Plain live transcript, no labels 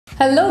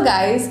Hello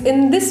guys,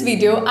 in this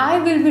video I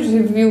will be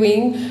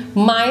reviewing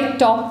my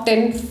top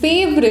 10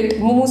 favorite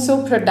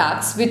Mumuso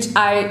products which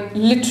I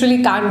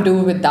literally can't do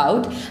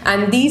without,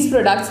 and these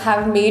products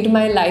have made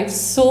my life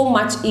so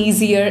much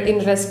easier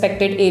in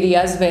respected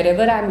areas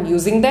wherever I'm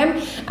using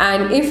them.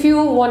 And if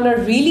you want to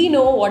really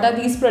know what are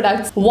these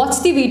products,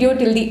 watch the video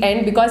till the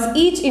end, because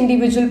each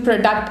individual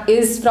product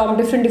is from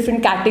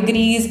different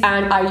categories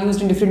and are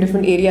used in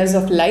different areas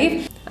of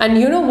life. And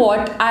you know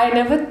what, I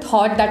never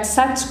thought that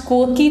such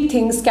quirky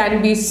things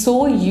can be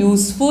so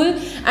useful,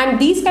 and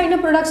these kind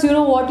of products, you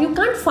know what, you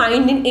can't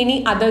find in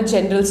any other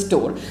general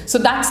store. So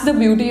that's the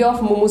beauty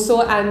of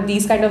Mumuso and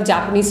these kind of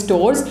Japanese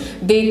stores.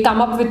 They come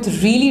up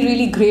with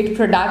really great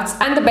products,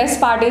 and the best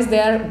part is they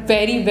are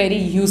very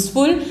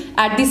useful.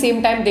 At the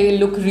same time, they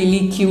look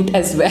really cute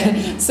as well.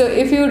 So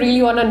if you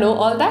really want to know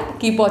all that,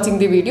 keep watching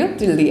the video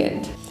till the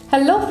end.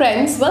 Hello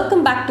friends,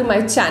 welcome back to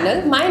my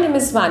channel. My name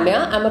is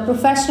Vanyaa. I'm a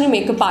professional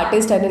makeup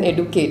artist and an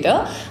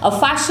educator, a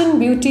fashion,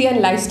 beauty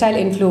and lifestyle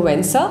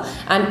influencer,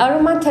 an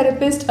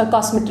aromatherapist, a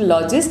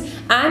cosmetologist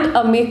and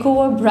a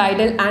makeover,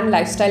 bridal and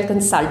lifestyle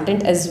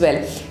consultant as well.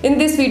 In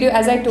this video,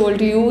 as I told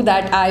you,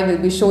 that I will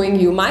be showing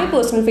you my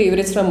personal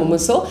favorites from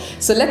Mumuso.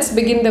 So let's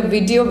begin the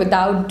video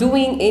without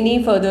doing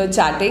any further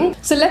chatting.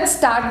 So let's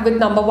start with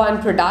number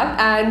one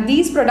product, and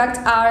these products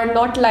are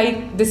not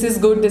like this is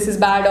good, this is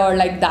bad or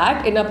like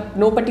that in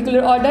no particular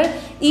order.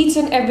 Each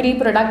and every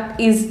product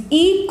is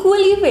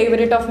equally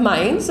favorite of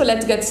mine. So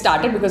let's get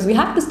started, because we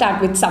have to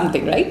start with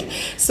something, right?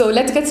 So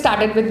let's get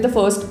started with the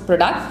first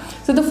product.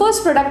 So the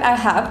first product I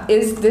have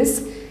is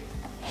this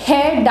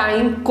hair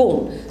dyeing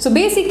comb. So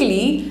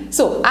basically,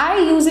 I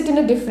use it in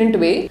a different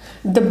way.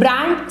 The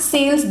brand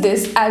sells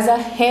this as a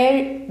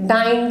hair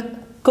dyeing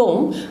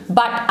comb,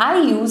 but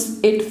I use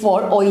it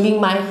for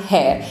oiling my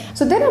hair.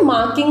 So there are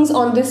markings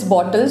on this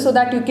bottle so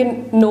that you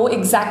can know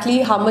exactly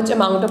how much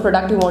amount of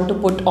product you want to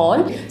put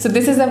on. So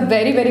this is a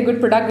very good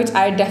product which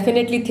I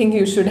definitely think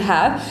you should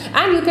have,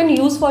 and you can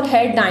use for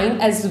hair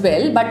dyeing as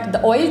well. But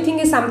the oil thing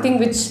is something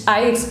which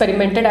I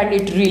experimented and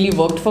it really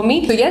worked for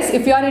me. So yes,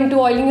 if you are into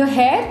oiling your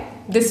hair,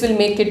 this will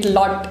make it a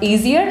lot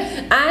easier.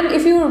 And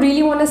if you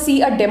really want to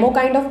see a demo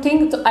kind of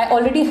thing, so I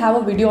already have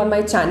a video on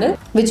my channel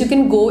which you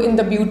can go in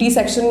the beauty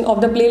section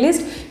of the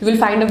playlist. You will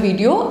find a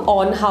video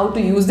on how to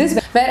use this,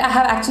 where I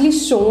have actually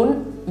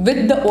shown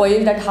with the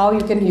oil that how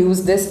you can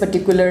use this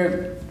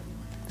particular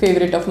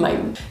favorite of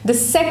mine. The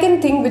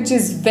second thing which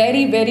is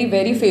very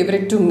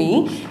favorite to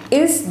me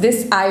is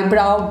this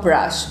eyebrow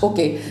brush.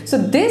 Okay, so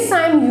this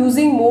I'm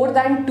using more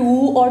than 2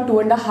 or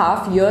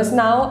 2.5 years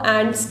now,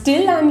 and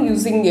still I'm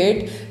using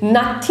it.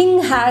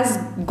 Nothing has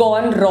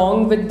gone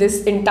wrong with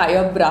this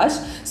entire brush.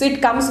 So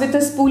it comes with a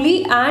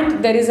spoolie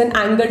and there is an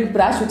angled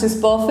brush which is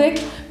perfect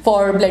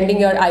for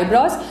blending your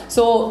eyebrows.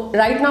 So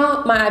right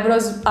now my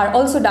eyebrows are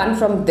also done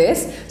from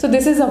this. So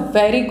this is a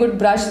very good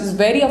brush. It's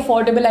very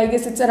affordable. I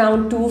guess it's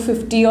around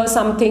 250 or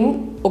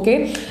something.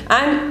 Okay,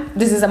 and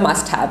this is a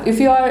must have if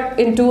you are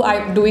into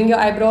doing your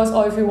eyebrows,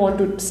 or if you want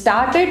to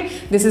start it.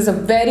 This is a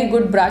very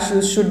good brush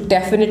you should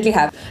definitely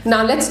have.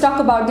 Now let's talk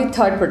about the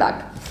third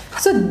product.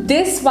 So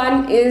this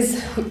one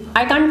is,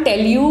 I can't tell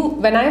you,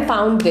 when I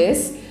found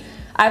this,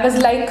 I was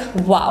like,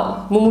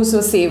 wow,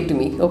 Mumuso saved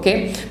me,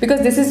 okay?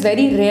 Because this is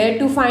very rare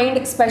to find,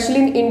 especially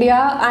in India.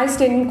 I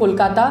stay in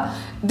Kolkata.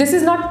 This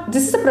is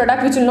a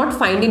product which you will not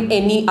find in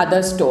any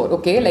other store,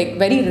 okay? Like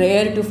very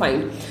rare to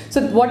find.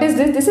 So what is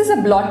this? This is a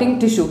blotting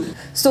tissue.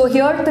 So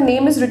here the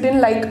name is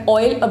written like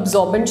oil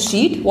absorbent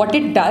sheet. What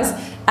it does,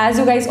 as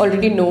you guys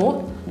already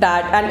know,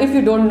 that, and if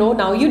you don't know,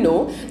 now you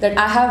know that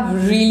I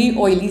have really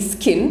oily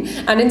skin,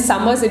 and in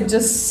summers I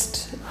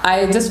just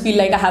feel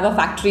like I have a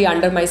factory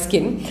under my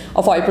skin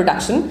of oil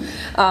production.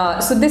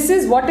 So this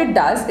is what it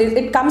does.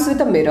 It comes with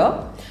a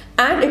mirror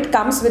and it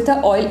comes with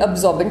a oil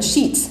absorbent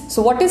sheets.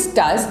 So what it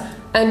does,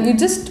 and you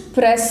just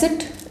press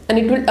it and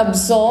it will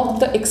absorb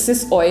the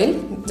excess oil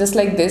just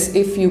like this,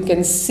 if you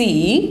can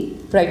see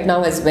right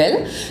now as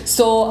well.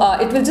 So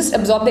it will just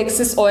absorb the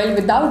excess oil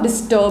without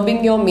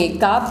disturbing your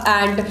makeup,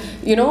 and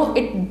you know,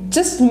 it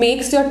just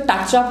makes your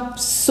touch up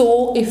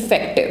so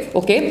effective,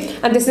 okay?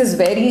 And this is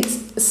very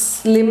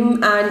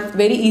slim and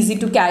very easy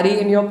to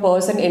carry in your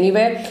purse and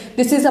anywhere.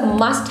 This is a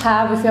must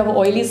have if you have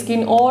oily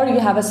skin, or you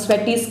have a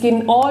sweaty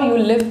skin, or you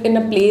live in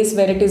a place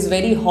where it is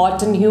very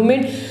hot and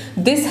humid.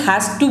 This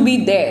has to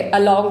be there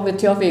along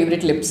with your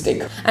favorite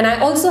lipstick. And I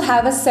also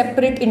have a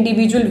separate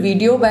individual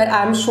video where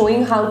I'm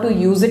showing how to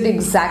use it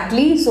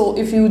exactly. So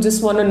if you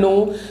just want to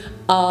know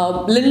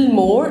a little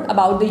more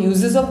about the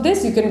uses of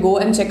this, you can go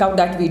and check out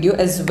that video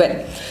as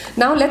well.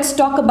 Now let's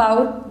talk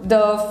about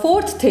the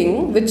fourth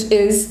thing, which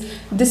is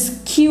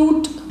this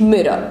cute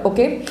mirror.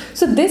 Okay,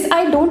 so this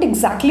I don't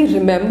exactly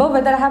remember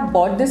whether I have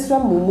bought this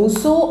from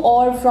Mumuso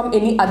or from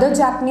any other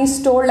Japanese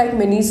store like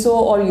Miniso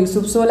or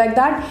Yusufso like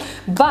that,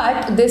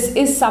 but this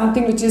is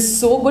something which is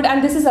so good,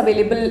 and this is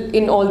available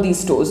in all these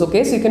stores.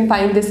 Okay, so you can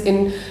find this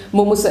in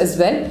Mumuso as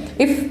well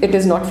if it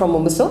is not from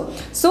Mumuso.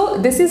 So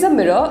this is a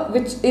mirror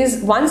which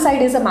is, one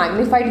side is a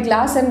magnified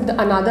glass and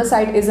another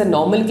side is a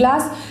normal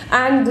glass,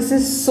 and this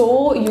is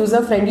so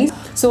user friendly.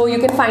 So you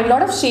can find a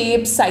lot of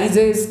shapes,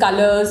 sizes,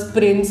 colors,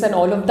 prints and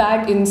all of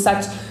that in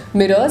such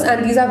mirrors,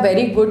 and these are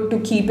very good to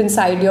keep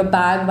inside your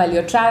bag while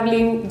you're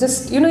traveling.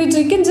 Just, you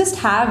can just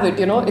have it,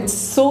 it's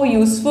so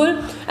useful.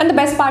 And the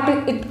best part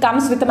is it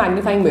comes with a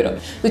magnifying mirror,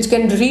 which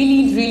can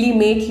really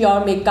make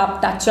your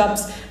makeup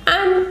touch-ups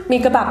and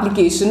makeup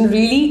application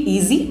really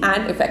easy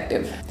and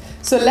effective.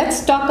 So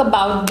let's talk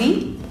about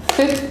the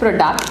fifth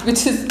product,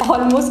 which is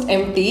almost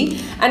empty,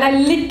 and I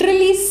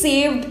literally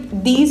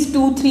saved these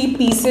 2-3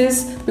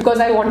 pieces because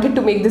I wanted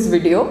to make this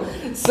video.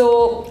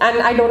 So,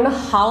 and I don't know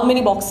how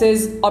many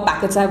boxes or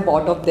packets I have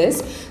bought of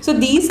this. So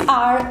these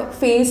are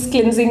face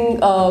cleansing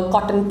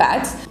cotton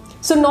pads.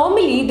 So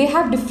normally they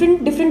have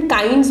different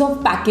kinds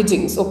of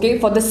packagings, okay,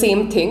 for the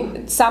same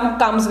thing. Some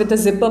comes with a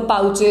zipper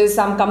pouches,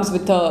 some comes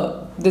with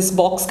this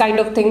box kind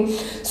of thing.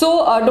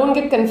 So don't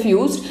get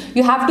confused.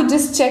 You have to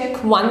just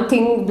check one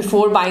thing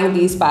before buying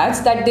these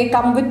pads, that they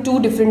come with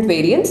 2 different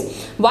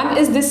variants. One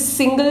is this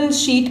single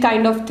sheet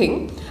kind of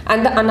thing,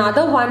 and the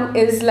another one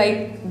is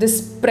like this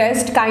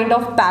pressed kind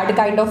of pad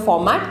kind of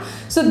format.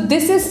 So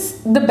this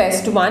is the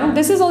best one.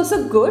 This is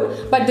also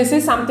good, but this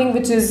is something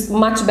which is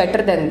much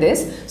better than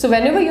this. So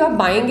whenever you are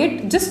buying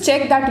it, just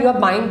check that you are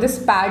buying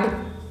this pad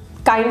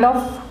kind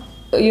of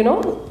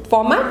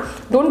format.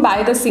 Don't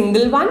buy the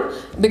single one,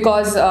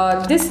 because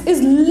this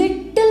is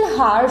little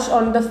harsh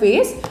on the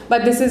face,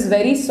 but this is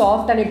very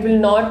soft and it will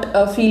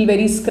not feel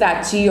very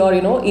scratchy or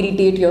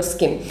irritate your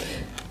skin.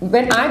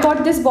 When I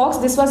got this box,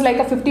 this was like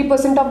a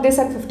 50% of this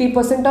and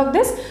 50% of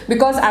this,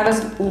 because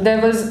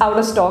there was out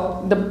of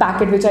stock the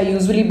packet which I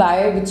usually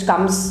buy, which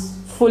comes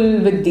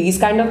full with these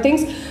kind of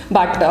things.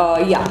 But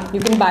yeah, you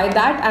can buy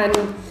that,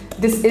 and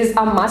this is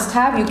a must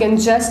have. You can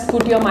just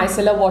put your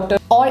micellar water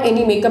or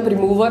any makeup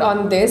remover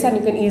on this and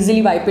you can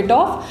easily wipe it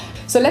off.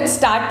 So let's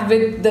start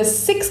with the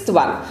 6th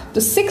one.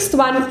 The 6th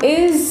one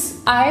is,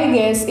 I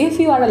guess, if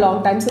you are a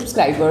long time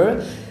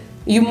subscriber,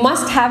 you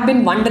must have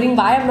been wondering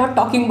why I'm not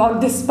talking about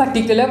this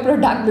particular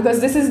product,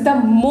 because this is the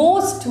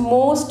most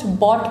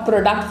bought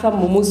product from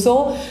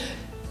Mumuso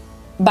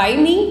by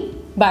me,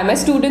 by my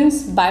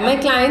students, by my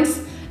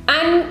clients.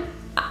 And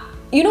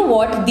you know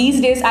what,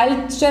 these days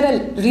I'll share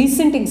a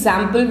recent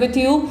example with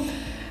you.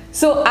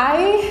 So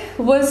I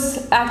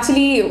was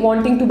actually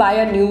wanting to buy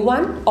a new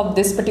one of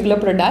this particular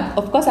product.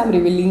 Of course, I'm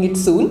revealing it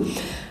soon.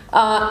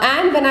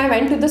 And when I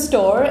went to the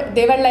store,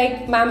 they were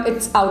like, ma'am,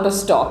 it's out of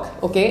stock.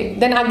 Okay.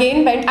 Then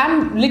again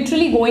I'm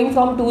literally going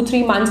from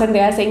 2-3 months and they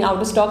are saying out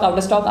of stock, out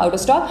of stock, out of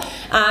stock.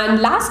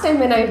 And last time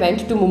when I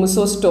went to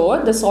Mumuso store,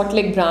 the Salt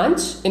Lake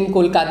branch in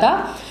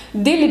Kolkata,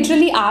 they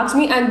literally asked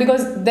me, and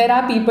because there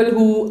are people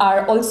who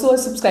are also a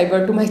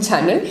subscriber to my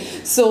channel,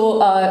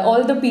 so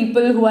all the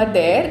people who are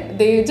there,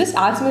 they just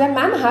asked me that,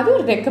 ma'am, have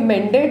you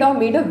recommended or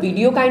made a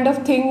video kind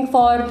of thing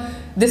for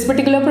this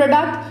particular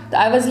product?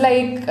 I was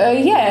like,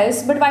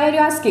 yes, but why are you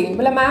asking?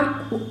 Well,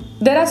 ma'am,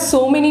 there are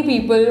so many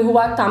people who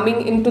are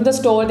coming into the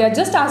store, they are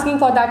just asking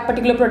for that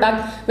particular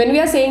product. When we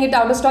are saying it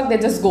out of stock, they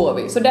just go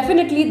away. So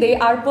definitely they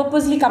are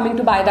purposely coming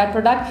to buy that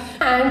product,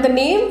 and the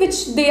name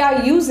which they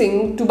are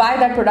using to buy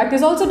that product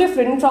is also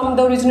different from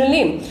the original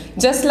name.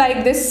 Just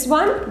like this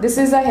one, this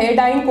is a hair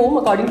dyeing comb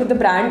according to the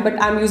brand,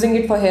 but I'm using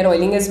it for hair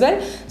oiling as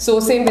well. So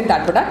same with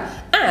that product,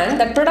 and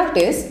that product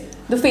is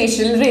the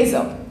facial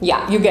razor.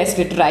 Yeah, you guessed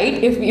it right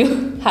if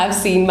you have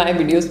seen my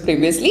videos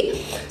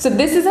previously. So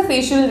this is a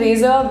facial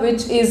razor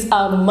which is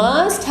a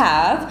must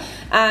have,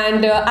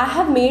 and I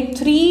have made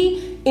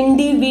 3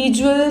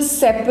 individual,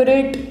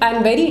 separate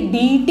and very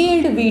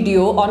detailed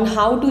video on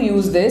how to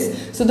use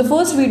this. So the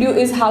first video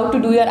is how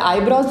to do your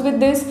eyebrows with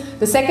this.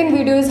 The second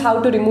video is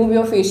how to remove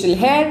your facial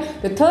hair.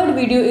 The third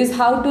video is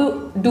how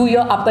to do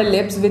your upper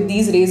lips with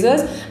these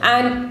razors.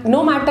 And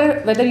no matter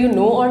whether you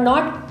know or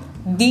not,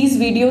 these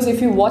videos, if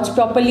you watch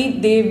properly,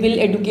 they will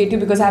educate you,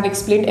 because I have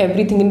explained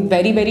everything in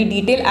very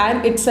detail,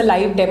 and it's a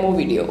live demo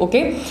video.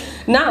 Okay,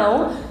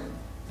 now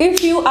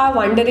if you are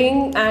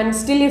wondering, and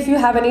still if you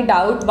have any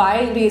doubt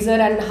why razor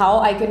and how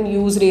I can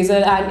use razor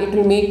and it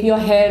will make your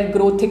hair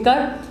grow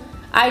thicker,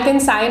 I can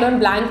sign on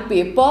blank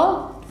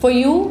paper for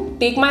you.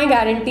 Take my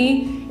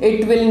guarantee,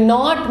 it will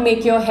not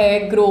make your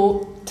hair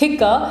grow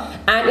thicker,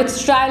 and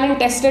it's trial and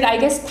tested. I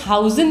guess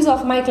thousands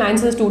of my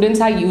clients and students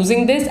are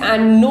using this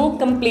and no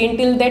complaint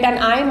till that, and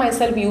I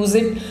myself use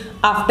it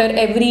after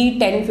every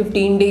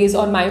 10-15 days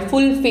on my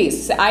full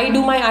face. I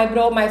do my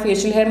eyebrow, my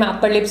facial hair, my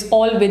upper lips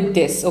all with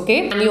this.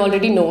 Okay, and you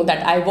already know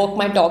that I walk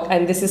my talk,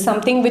 and this is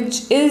something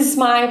which is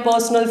my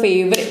personal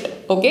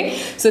favorite. Okay,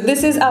 so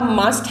this is a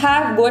must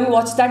have. Go and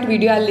watch that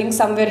video, I'll link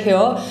somewhere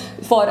here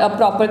for a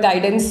proper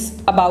guidance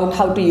about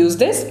how to use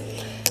this.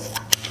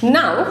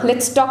 Now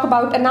let's talk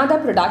about another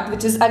product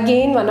which is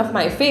again one of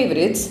my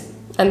favorites,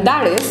 and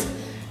that is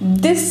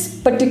this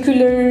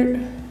particular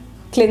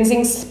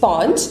cleansing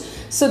sponge.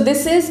 So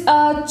this is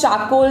a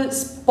charcoal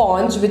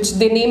sponge, which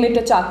they name it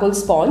a charcoal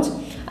sponge,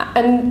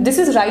 and this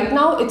is right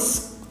now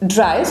it's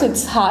dry, so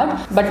it's hard,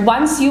 but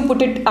once you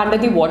put it under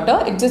the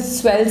water, it just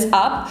swells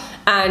up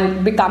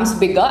and becomes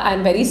bigger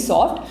and very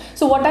soft.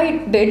 So what I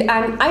did,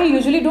 and I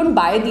usually don't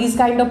buy these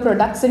kind of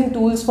products and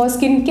tools for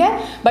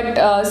skincare,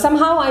 but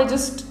somehow I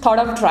just thought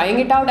of trying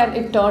it out and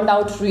it turned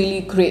out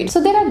really great. So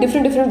there are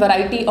different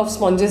variety of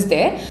sponges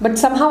there, but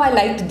somehow I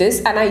liked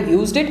this and I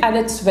used it and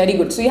it's very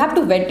good. So you have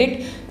to wet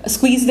it,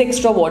 squeeze the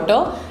extra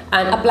water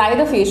and apply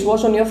the face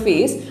wash on your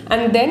face,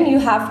 and then you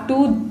have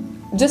to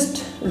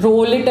just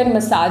roll it and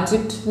massage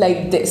it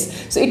like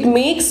this. So it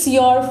makes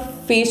your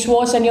face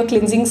wash and your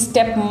cleansing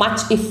step much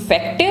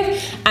effective,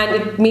 and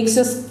it makes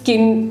your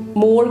skin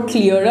more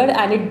clearer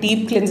and it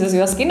deep cleanses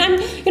your skin.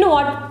 And you know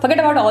what, forget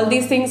about all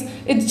these things,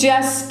 it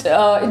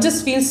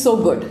just feels so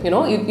good. You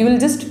know, you will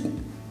just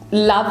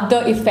love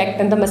the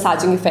effect and the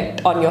massaging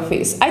effect on your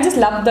face. I just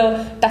love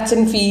the touch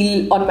and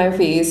feel on my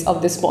face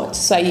of this sponge,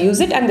 so I use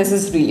it and this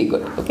is really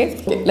good.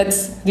 Okay,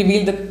 let's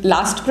reveal the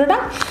last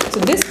product. So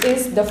this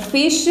is the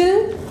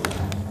facial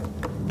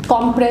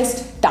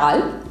compressed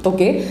towel.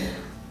 Okay,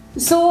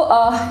 so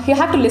you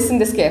have to listen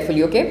this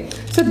carefully. Okay,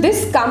 so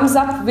this comes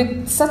up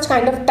with such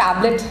kind of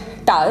tablet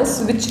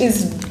towels, which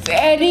is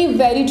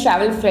very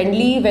travel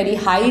friendly, very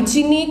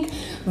hygienic,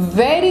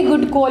 very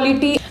good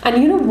quality. And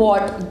you know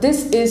what,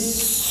 this is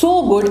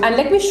so good, and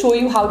let me show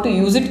you how to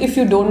use it if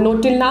you don't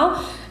know till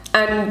now,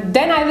 and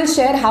then I will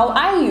share how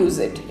I use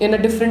it in a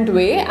different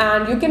way,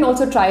 and you can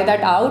also try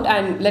that out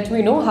and let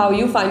me know how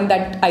you find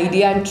that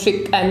idea and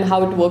trick and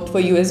how it worked for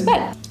you as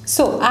well.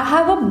 So I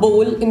have a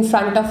bowl in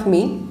front of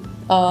me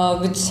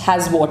which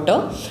has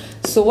water.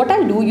 So what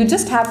I'll do, you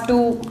just have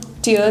to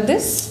tear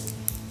this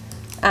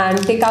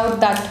and take out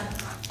that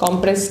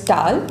compressed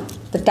towel,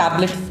 the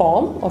tablet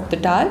form of the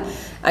towel,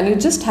 and you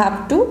just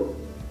have to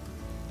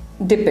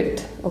dip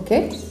it.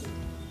 Okay,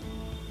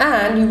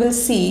 and you will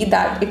see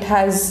that it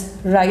has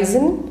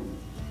risen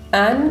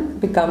and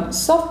become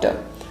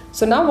softer.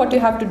 So now what you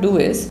have to do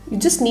is, you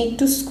just need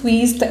to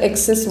squeeze the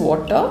excess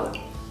water.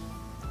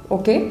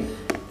 Okay,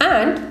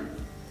 and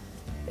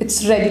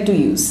it's ready to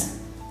use.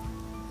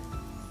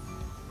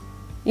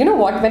 You know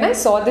what, when I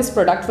saw this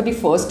product for the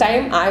first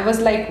time, I was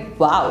like,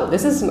 wow,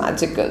 this is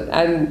magical.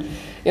 And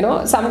you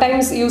know,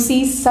 sometimes you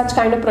see such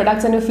kind of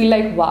products and you feel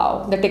like,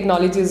 wow, the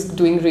technology is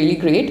doing really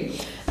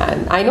great.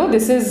 And I know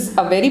this is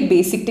a very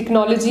basic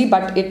technology,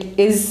 but it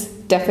is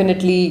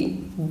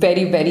definitely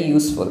very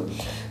useful.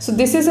 So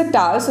this is a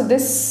towel. So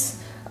this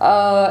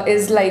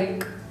is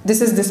like,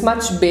 this is this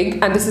much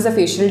big, and this is a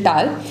facial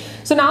towel.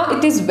 So now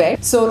it is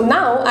wet. So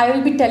now I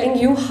will be telling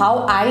you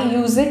how I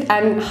use it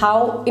and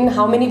in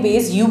how many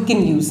ways you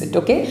can use it.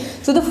 Okay,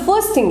 so the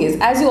first thing is,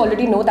 as you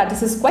already know, that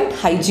this is quite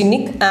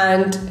hygienic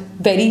and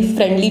very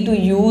friendly to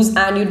use,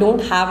 and you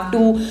don't have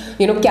to,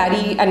 you know,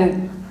 carry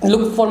and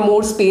look for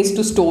more space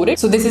to store it.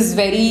 So this is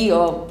very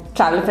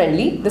travel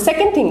friendly. The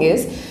second thing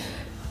is,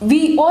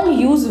 we all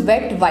use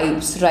wet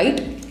wipes,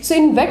 right? So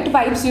in wet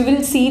wipes, you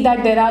will see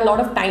that there are a lot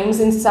of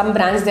times in some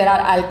brands there are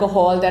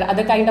alcohol, there are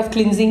other kind of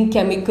cleansing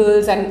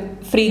chemicals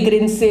and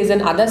fragrances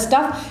and other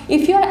stuff.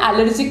 If you are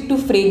allergic to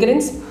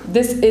fragrance,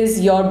 this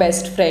is your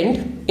best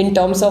friend in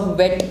terms of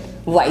wet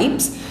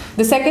wipes.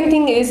 The second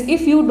thing is,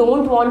 if you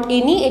don't want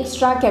any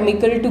extra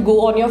chemical to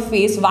go on your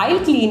face while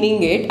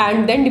cleaning it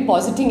and then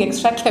depositing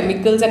extra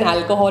chemicals and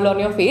alcohol on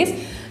your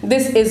face,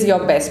 this is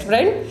your best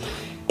friend.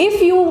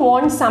 If you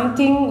want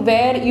something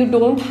where you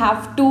don't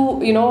have to,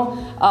 you know,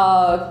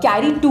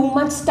 carry too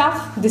much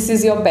stuff, this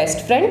is your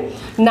best friend.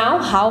 Now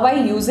how I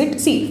use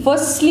it, see,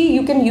 firstly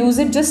you can use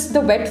it just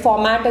the wet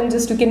format and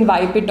just you can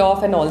wipe it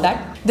off and all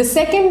that. The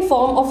second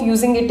form of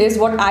using it is,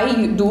 what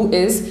I do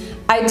is,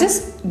 I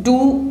just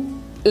do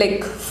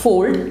like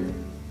fold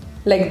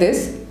like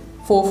this,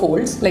 4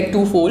 folds, like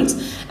 2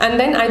 folds, and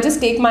then I just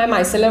take my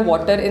micellar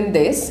water in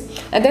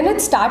this, and then I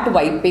start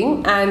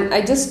wiping, and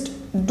I just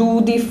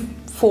do the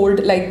fold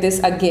like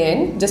this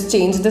again, just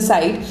change the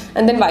side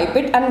and then wipe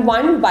it, and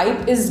one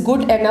wipe is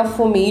good enough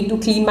for me to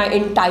clean my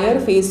entire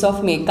face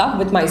of makeup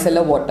with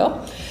micellar water.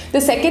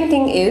 The second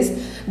thing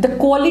is, the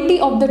quality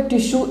of the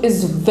tissue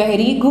is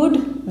very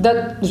good.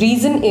 The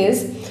reason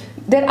is,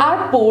 there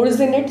are pores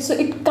in it, so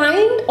it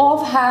kind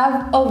of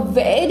have a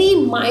very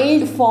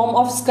mild form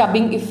of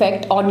scrubbing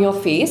effect on your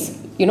face,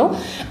 you know,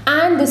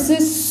 and this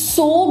is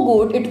so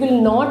good. It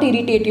will not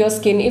irritate your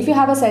skin. If you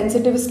have a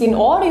sensitive skin,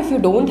 or if you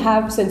don't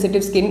have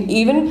sensitive skin,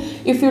 even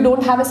if you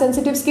don't have a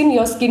sensitive skin,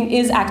 your skin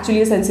is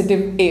actually a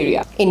sensitive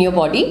area in your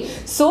body.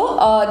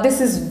 So this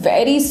is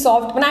very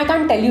soft, and I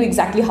can't tell you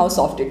exactly how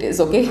soft it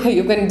is. Okay,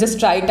 you can just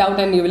try it out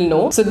and you will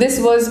know. So this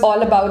was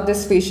all about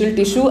this facial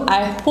tissue.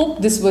 I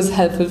hope this was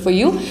helpful for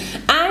you,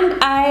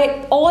 and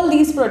all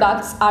these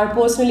products are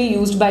personally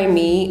used by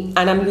me,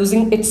 and I'm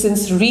using it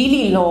since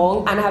really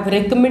long, and I have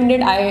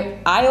recommended,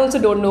 I also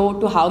don't know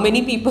to how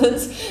many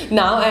people's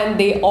now, and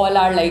they all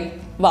are like,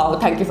 wow,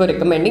 thank you for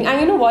recommending.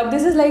 And you know what,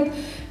 this is like,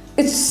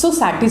 it's so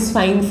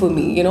satisfying for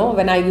me, you know,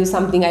 when I use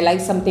something, I like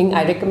something,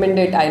 I recommend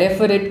it, I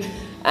refer it,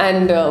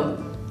 and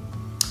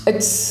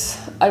it's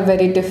a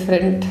very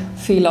different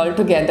feel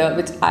altogether,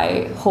 which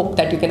I hope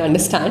that you can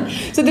understand.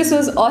 So this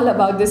was all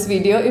about this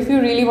video. If you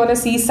really want to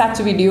see such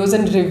videos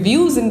and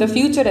reviews in the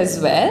future as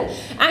well,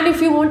 and if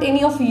you want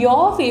any of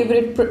your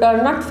favorite,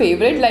 not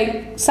favorite,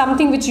 like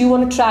something which you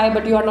want to try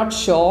but you are not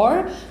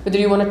sure whether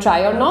you want to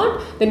try or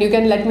not, then you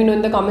can let me know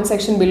in the comment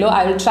section below.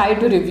 I will try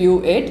to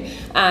review it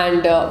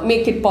and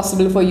make it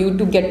possible for you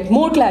to get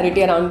more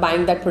clarity around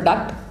buying that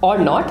product or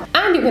not.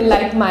 And you can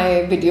like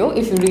my video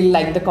if you really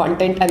like the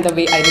content and the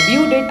way I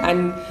reviewed it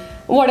and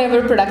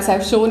whatever products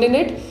I've shown in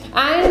it.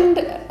 And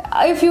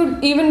if you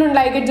even don't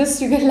like it,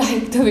 just you can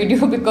like the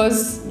video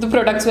because the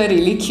products were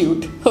really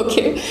cute.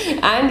 Okay,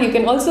 and you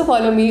can also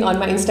follow me on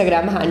my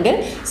Instagram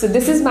handle. So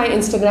this is my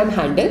Instagram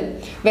handle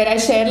where I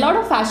share a lot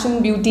of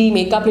fashion, beauty,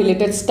 makeup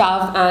related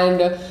stuff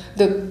and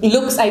the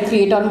looks I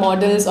create on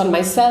models, on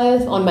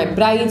myself, on my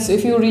brides. So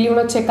if you really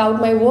want to check out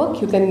my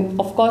work, you can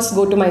of course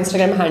go to my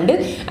Instagram handle,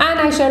 and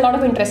I share a lot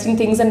of interesting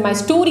things and my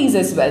stories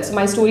as well. So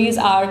my stories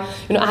are,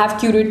 I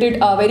have curated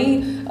a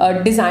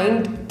very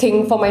designed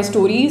thing for my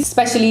stories,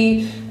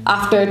 especially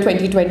after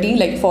 2020,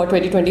 like for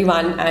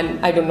 2021,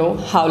 and I don't know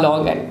how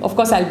long, and of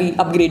course I'll be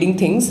upgrading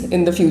things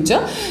in the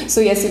future. So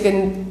yes, you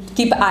can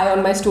keep an eye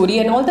on my story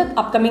and all the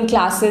upcoming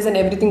classes and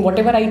everything,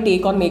 whatever I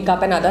take on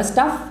makeup and other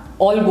stuff,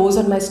 all goes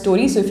on my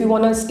story. So if you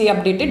want to stay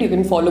updated, you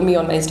can follow me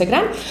on my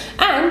Instagram.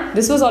 And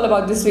this was all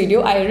about this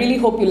video. I really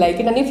hope you like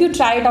it, and if you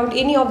tried out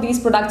any of these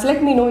products,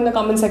 let me know in the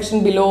comment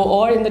section below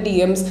or in the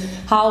DMs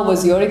how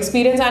was your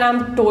experience. And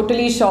I'm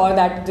totally sure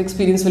that the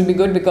experience will be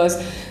good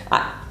because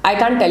I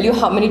can't tell you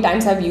how many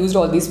times I've used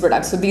all these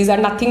products. So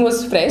nothing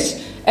was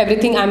fresh,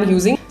 everything I'm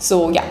using.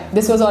 So yeah,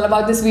 this was all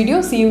about this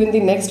video. See you in the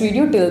next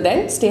video. Till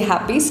then, stay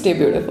happy, stay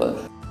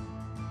beautiful.